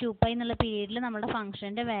 അതായത് 2π എന്നുള്ള പീരീഡിൽ നമ്മുടെ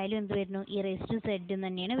ഫംഗ്ഷൻ്റെ value എന്ത് വരുന്നു, e raised to z എന്ന്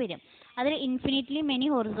തന്നെയാണ് വരിക. അതിൽ infinitely many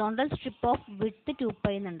horizontal strip of width 2π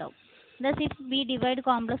എന്നുണ്ടാവും. Thus if we divide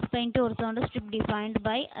complex pi into horizontal strip defined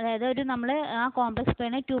by, അതായത് ഒരു നമ്മൾ ആ കോംപ്ലക്സ്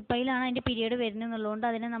പൈനെ 2πയിലാണ് അതിൻ്റെ പീരീഡ് വരുന്നത് എന്നുള്ളതുകൊണ്ട്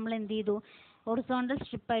അതിനെ നമ്മൾ എന്ത് ചെയ്തു, ഹൊറിസോണ്ടൽ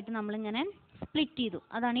സ്ട്രിപ്പായിട്ട് നമ്മളിങ്ങനെ സ്പ്ലിറ്റ് ചെയ്തു.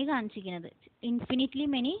 അതാണ് ഈ കാണിച്ചിരിക്കുന്നത്. ഇൻഫിനിറ്റ്ലി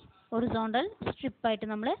മെനി ഹൊറിസോണ്ടൽ സ്ട്രിപ്പായിട്ട്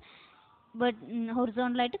നമ്മൾ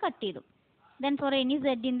ഹൊറിസോണ്ടലായിട്ട് കട്ട് ചെയ്തു. Then for any z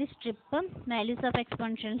in the strip, values of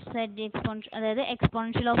exponential z അതായത്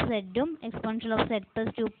exponential of z ഉം exponential of z plus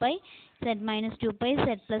 2π, z minus 2π,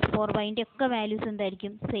 z plus 4y ൻ്റെ ഒക്കെ വാല്യൂസ്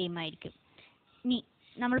എന്തായിരിക്കും, സെയിം ആയിരിക്കും. ഇനി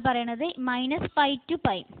നമ്മൾ പറയണത് -π to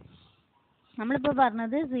π. നമ്മളിപ്പോൾ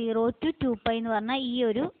പറഞ്ഞത് 0 to 2π എന്ന് പറഞ്ഞാൽ ഈ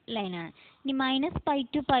ഒരു ലൈനാണ്. ഇനി -π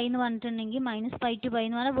to π എന്ന് പറഞ്ഞിട്ടുണ്ടെങ്കിൽ -π to π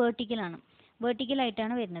എന്ന് പറഞ്ഞാൽ വെർട്ടിക്കലാണ്,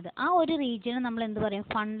 വെർട്ടിക്കലായിട്ടാണ് വരുന്നത്. ആ ഒരു റീജിയന് നമ്മൾ എന്ത് പറയും,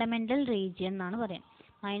 ഫണ്ടമെൻ്റൽ റീജിയൻ എന്നാണ് പറയാം.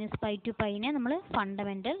 -π to πനെ നമ്മൾ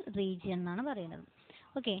ഫണ്ടമെൻ്റൽ റീജിയൻ എന്നാണ് പറയുന്നത്.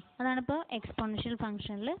 ഓക്കെ, അതാണിപ്പോൾ എക്സ്പോണൻഷ്യൽ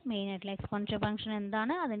ഫംഗ്ഷനിൽ മെയിനായിട്ടുള്ള എക്സ്പോണൻഷ്യൽ ഫംഗ്ഷൻ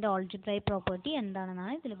എന്താണ്, അതിൻ്റെ ഓൾജിബ്രൈക് പ്രോപ്പർട്ടി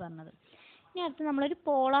എന്താണെന്നാണ് ഇതിൽ പറഞ്ഞത്. ഇനി അടുത്ത് നമ്മളൊരു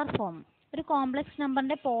പോളാർ ഫോം, ഒരു കോംപ്ലക്സ്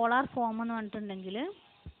നമ്പറിൻ്റെ പോളാർ ഫോം എന്ന് പറഞ്ഞിട്ടുണ്ടെങ്കിൽ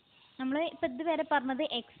നമ്മൾ ഇപ്പോൾ ഇതുവരെ പറഞ്ഞത്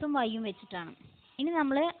എക്സും വൈയും വെച്ചിട്ടാണ്. ഇനി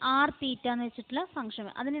നമ്മൾ r തീറ്റ എന്ന് വെച്ചിട്ടുള്ള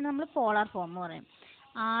ഫംഗ്ഷൻ, അതിന് നമ്മൾ പോളാർ ഫോം എന്ന് പറയും.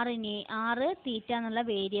 r തീറ്റ എന്നുള്ള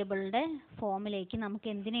വേരിയബിളിൻ്റെ ഫോമിലേക്ക് നമുക്ക്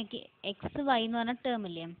എന്തിനൊക്കെ എക്സ് വൈ എന്ന് പറഞ്ഞ ടേം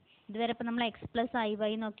ഇല്ലേ, ഇതുവരെ ഇപ്പോൾ നമ്മൾ എക്സ് പ്ലസ് ഐ വൈ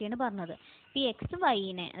എന്നൊക്കെയാണ് പറഞ്ഞത്. അപ്പോൾ ഈ എക്സ്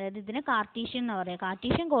വൈനെ, അതായത് ഇതിന് കാർട്ടീഷ്യൻ എന്ന് പറയുക,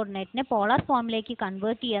 കാർട്ടീഷ്യൻ കോർഡിനേറ്റിനെ പോളാർ ഫോമിലേക്ക്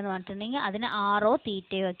കൺവേർട്ട് ചെയ്യുക എന്ന് പറഞ്ഞിട്ടുണ്ടെങ്കിൽ അതിന് ആറോ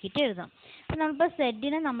തീറ്റയോ ആക്കിയിട്ട് എഴുതാം. അപ്പോൾ നമ്മളിപ്പോൾ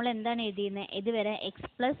സെഡിനെ നമ്മൾ എന്താണ് എഴുതിയിരുന്നത്, ഇതുവരെ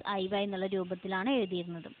എക്സ് പ്ലസ് ഐ വൈ എന്നുള്ള രൂപത്തിലാണ്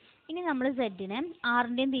എഴുതിയിരുന്നത്. ഇനി നമ്മൾ സെഡിനെ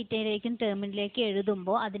ആറിൻ്റെയും തീറ്റയിലേക്കും ടേമിലേക്ക്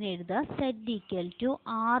എഴുതുമ്പോൾ അതിന് എഴുതുക Z equal to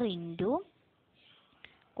R into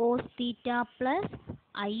cos theta plus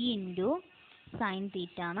I into sine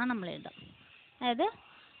theta എന്നാണ് നമ്മൾ എഴുതുക. അതായത്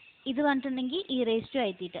ഇത് പറഞ്ഞിട്ടുണ്ടെങ്കിൽ E raise to I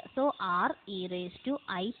theta, so R E raise to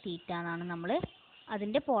I തീറ്റ എന്നാണ് നമ്മൾ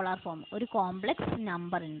അതിൻ്റെ പോളാർ ഫോം. ഒരു കോംപ്ലക്സ്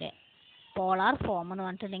നമ്പറിൻ്റെ പോളാർ ഫോം എന്ന്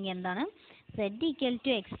പറഞ്ഞിട്ടുണ്ടെങ്കിൽ എന്താണ്, Z equal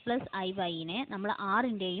to X plus I വൈനെ നമ്മൾ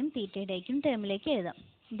ആറിൻ്റെയും തീറ്റയുടെയും ടേമിലേക്ക് എഴുതാം.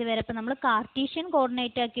 ഇതുവരെ ഇപ്പോൾ നമ്മൾ കാർട്ടീഷ്യൻ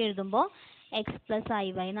കോർഡിനേറ്റ് ആക്കി എഴുതുമ്പോൾ എക്സ് പ്ലസ് ഐ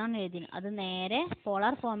വൈ എന്നാണ് എഴുതുന്നത്. അത് നേരെ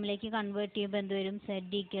പോളാർ ഫോമിലേക്ക് കൺവേർട്ട് ചെയ്യുമ്പോൾ എന്ത് വരും,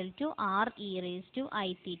 Z equal to R E raise to I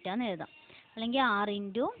തീറ്റ എന്ന് എഴുതാം. അല്ലെങ്കിൽ R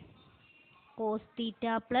into cos theta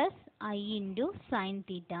plus I into sine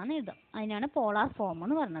theta എന്ന് എഴുതാം. അതിനാണ് പോളാർ ഫോം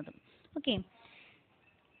എന്ന് പറഞ്ഞത്. ഓക്കെ,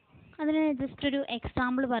 അതിന് ജസ്റ്റ് ഒരു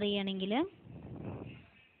എക്സാമ്പിൾ പറയുകയാണെങ്കിൽ,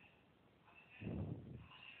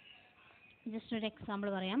 ജസ്റ്റ് ഒരു എക്സാമ്പിൾ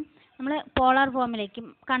പറയാം. നമ്മൾ പോളാർ ഫോമിലേക്ക്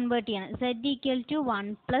കൺവേർട്ട് ചെയ്യണം. Z equal to 1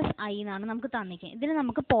 plus I എന്നാണ് നമുക്ക് തന്നിരിക്കുന്നത്. ഇതിന്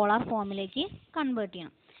നമുക്ക് പോളാർ ഫോമിലേക്ക് കൺവേർട്ട്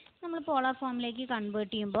ചെയ്യണം. നമ്മൾ പോളാർ ഫോമിലേക്ക്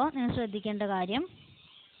കൺവേർട്ട് ചെയ്യുമ്പോൾ നിങ്ങൾ ശ്രദ്ധിക്കേണ്ട കാര്യം,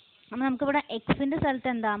 അപ്പോൾ നമുക്കിവിടെ എക്സിൻ്റെ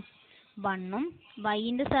സ്ഥലത്ത് എന്താ 1ഉം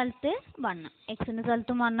വൈൻ്റെ സ്ഥലത്ത് 1, എക്സിൻ്റെ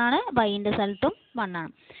സ്ഥലത്തും 1 ആണ്, വൈൻ്റെ സ്ഥലത്തും 1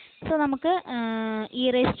 ആണ്. സോ നമുക്ക് E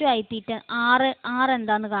raise to I theta R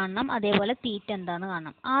എന്താന്ന് കാണണം, അതേപോലെ തീറ്റ എന്താന്ന്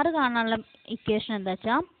കാണണം. ആറ് കാണാനുള്ള ഇക്വേഷൻ എന്താ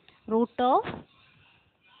വെച്ചാൽ root of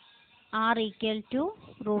R equal to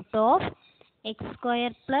root of X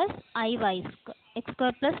square plus I Y square, X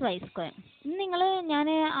square plus Y square. ഇന്ന് നിങ്ങൾ ഞാൻ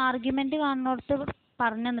ആർഗ്യുമെൻറ്റ് കാണുന്നിടത്ത്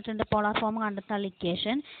പറഞ്ഞു തന്നിട്ടുണ്ട് പോളാർ ഫോം കണ്ടെത്താനുള്ള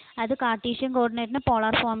ഇക്വേഷൻ. അത് കാർട്ടീഷ്യൻ കോർഡിനേറ്റിനെ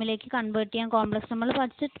പോളാർ ഫോമിലേക്ക് കൺവേർട്ട് ചെയ്യാൻ കോംപ്ലക്സ് നമ്മൾ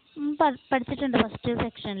പഠിച്ചിട്ടുണ്ട് ഫസ്റ്റ്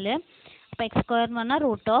സെക്ഷനിൽ. അപ്പോൾ എക്സ് സ്ക്വയർ എന്ന് പറഞ്ഞാൽ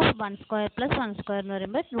root of 1 square plus 1 square എന്ന്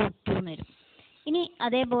പറയുമ്പോൾ റൂട്ട് 2 എന്ന് വരും. ഇനി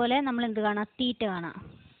അതേപോലെ നമ്മൾ എന്ത് കാണാം, തീറ്റ കാണാം.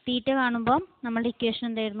 തീറ്റ കാണുമ്പോൾ നമ്മുടെ ഇക്വേഷൻ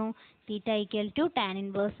എന്തായിരുന്നു, theta equal to tan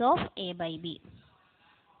inverse of A by B.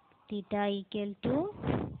 Theta equal to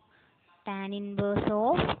tan inverse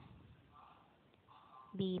of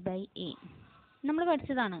B by A നമ്മൾ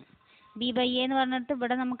പഠിച്ചതാണ്. ബി ബൈ എ എന്ന് പറഞ്ഞിട്ട്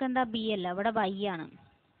ഇവിടെ നമുക്ക് എന്താ ബി അല്ല, ഇവിടെ വൈ ആണ്.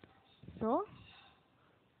 സോ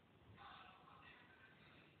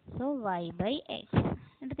വൈ ബൈ എക്സ്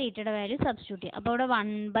എന്നിട്ട് തീറ്റയുടെ വാല്യൂ സബ്സ്റ്റിറ്റ്യൂട്ട് ചെയ്യുക. അപ്പോൾ ഇവിടെ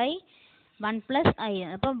 1 പ്ലസ് ഐ,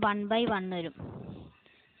 അപ്പം 1/1 വരും.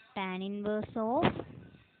 ടാൻ ഇൻവേഴ്സ് ഓഫ്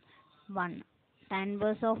 1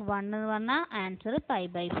 എന്ന് പറഞ്ഞാൽ ആൻസർ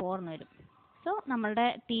π/4 എന്ന് വരും. സോ നമ്മളുടെ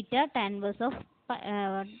തീറ്റ ടാൻ ഇൻവേഴ്സ് ഓഫ്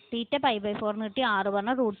തീറ്റ π/4 എന്ന് കിട്ടി, r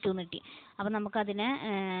പറഞ്ഞാൽ √2 എന്ന് കിട്ടി. അപ്പോൾ നമുക്കതിനെ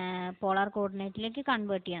പോളാർ കോർഡിനേറ്റിലേക്ക്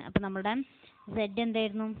കൺവേർട്ട് ചെയ്യണം. അപ്പോൾ നമ്മുടെ z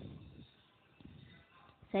എന്തായിരുന്നു,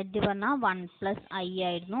 z പറഞ്ഞാൽ 1 പ്ലസ് ഐ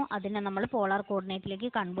ആയിരുന്നു. അതിനെ നമ്മൾ പോളാർ കോർഡിനേറ്റിലേക്ക്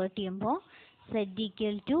കൺവേർട്ട് ചെയ്യുമ്പോൾ z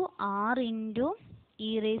equal to r into E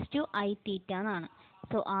raise to I തീറ്റ എന്നാണ്.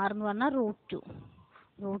 സോ r എന്ന് പറഞ്ഞാൽ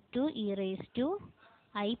 √2 ഇ റേസ് ടു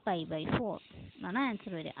ഐ π/4 എന്നാണ്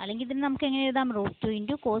ആൻസർ വരിക. അല്ലെങ്കിൽ ഇതിന് നമുക്ക് എങ്ങനെ എഴുതാം, √2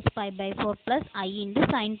 into cos π/4 plus I into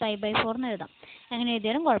sine π/4 എന്ന് എഴുതാം. എങ്ങനെ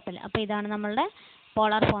എഴുതിയാലും കുഴപ്പമില്ല. അപ്പോൾ ഇതാണ് നമ്മളുടെ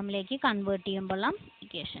പോളാർ ഫോമിലേക്ക് കൺവേർട്ട് ചെയ്യുമ്പോഴുള്ള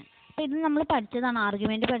ഇക്വേഷൻ. അപ്പോൾ ഇത് നമ്മൾ പഠിച്ചതാണ്,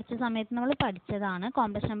 ആർഗ്യുമെൻറ്റ് പഠിച്ച സമയത്ത് നമ്മൾ പഠിച്ചതാണ്,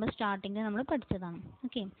 കോംപ്ലക്സ് നമ്പർ സ്റ്റാർട്ടിങ്ങിൽ നമ്മൾ പഠിച്ചതാണ്.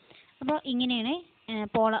 ഓക്കെ, അപ്പോൾ ഇങ്ങനെയാണ്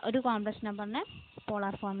ഒരു കോംപ്ലക്സ് നമ്പറിനെ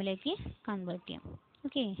പോളാർ ഫോമിലേക്ക് കൺവേർട്ട് ചെയ്യാം.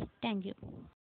 Okay, thank you.